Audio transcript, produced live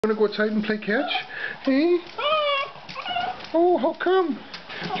Want to go outside and play catch? Hey? Oh, how come?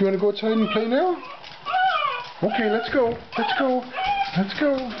 Do you want to go outside and play now? Okay, let's go. Let's go. Let's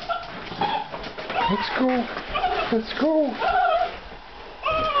go. Let's go. Let's go.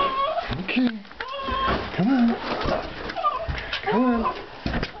 Okay. Come on. Come on.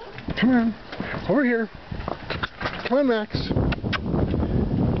 Come on. Over here. Come on, Max.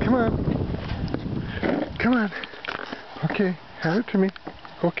 Come on. Come on. Okay, hand it to me.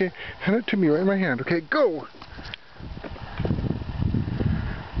 Okay, hand it to me right in my hand. Okay, go!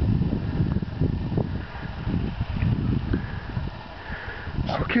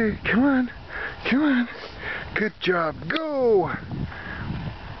 Okay, come on. Come on. Good job. Go!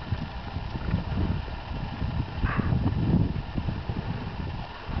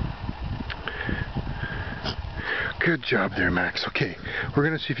 Good job there, Max. Okay, we're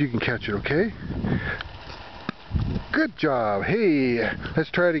going to see if you can catch it, okay? Good job. Hey, let's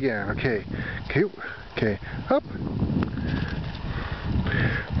try it again. Okay. Okay. Okay. Up.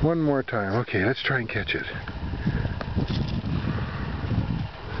 One more time. Okay, let's try and catch it.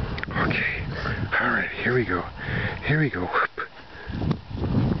 Okay. All right, here we go. Here we go.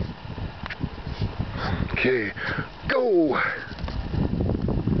 Okay. Go.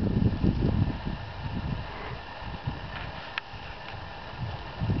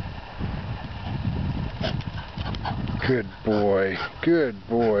 Good boy. Good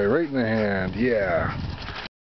boy. Right in the hand. Yeah.